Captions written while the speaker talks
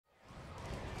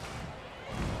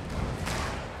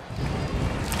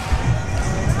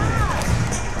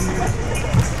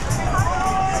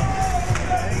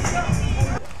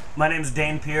My name is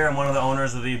Dane Peer. I'm one of the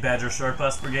owners of the Badger Short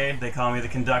Bus Brigade. They call me the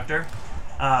conductor.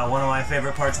 One of my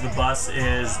favorite parts of the bus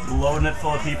is loading it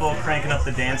full of people, cranking up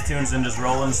the dance tunes, and just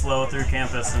rolling slow through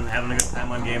campus and having a good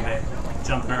time on game day,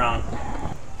 jumping around.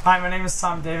 Hi, my name is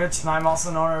Tom Davidge, and I'm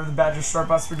also an owner of the Badger Short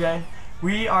Bus Brigade.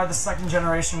 We are the second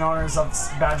generation owners of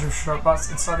the Badger Short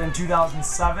Bus. It started in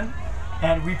 2007,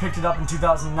 and we picked it up in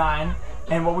 2009.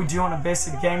 And what we do on a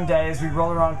basic game day is we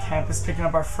roll around campus picking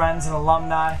up our friends and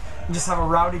alumni and just have a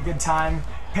rowdy good time,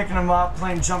 picking them up,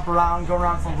 playing jump around, going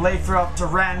around from Lathrop to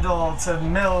Randall to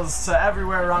Mills to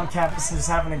everywhere around campus and just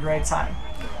having a great time.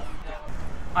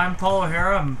 I'm Paul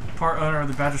O'Hara. I'm part owner of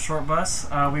the Badger Short Bus.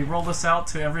 We roll this out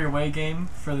to every away game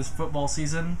for this football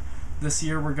season. This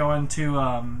year we're going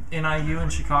to NIU in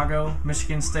Chicago,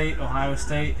 Michigan State, Ohio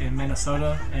State, and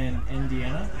Minnesota, and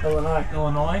Indiana.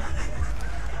 Illinois.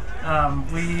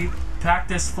 We pack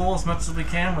this full as much as we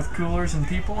can with coolers and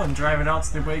people and drive it out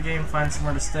to the away game, find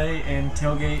somewhere to stay, and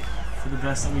tailgate for the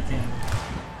best that we can.